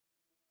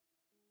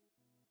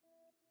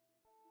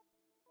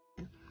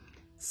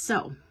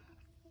So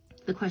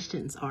the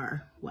questions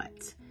are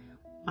what?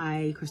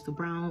 Why Christal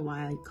Brown?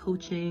 Why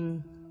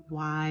coaching?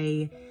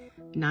 Why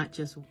not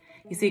just...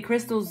 You see,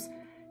 Christal's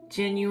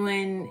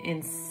genuine,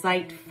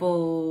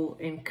 insightful,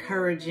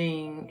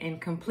 encouraging, and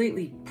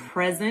completely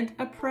present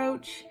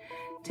approach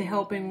to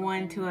helping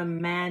one to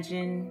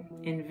imagine,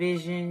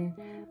 envision,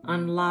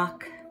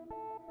 unlock,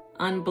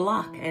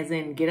 unblock, as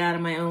in get out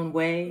of my own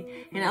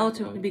way, and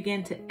ultimately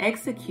begin to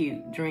execute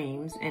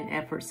dreams and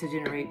efforts to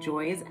generate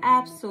joy is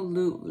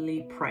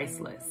absolutely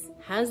priceless.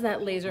 Has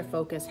that laser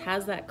focus,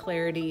 has that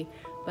clarity,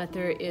 but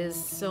there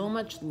is so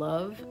much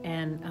love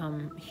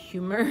and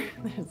humor.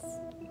 There's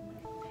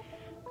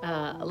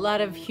a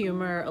lot of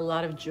humor, a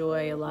lot of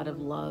joy, a lot of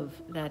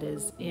love that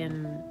is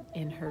in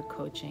her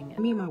coaching. I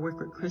mean, my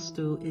work with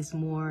Christal is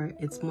more,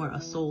 it's more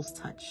a soul's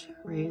touch,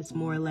 right? It's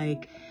more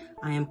like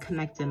I am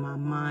connecting my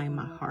mind,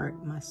 my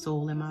heart, my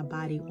soul, and my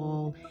body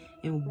all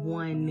in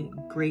one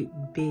great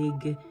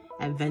big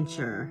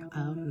adventure.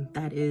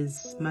 That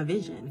is my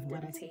vision.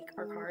 What I take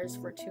our cars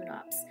for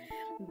tune-ups,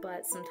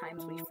 but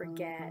sometimes we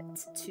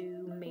forget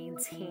to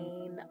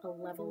maintain a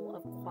level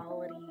of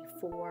quality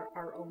for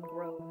our own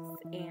growth,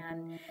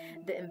 and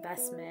the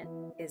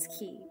investment is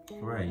key.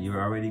 Right,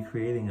 you're already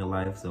creating a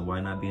life, so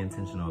why not be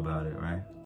intentional about it, right?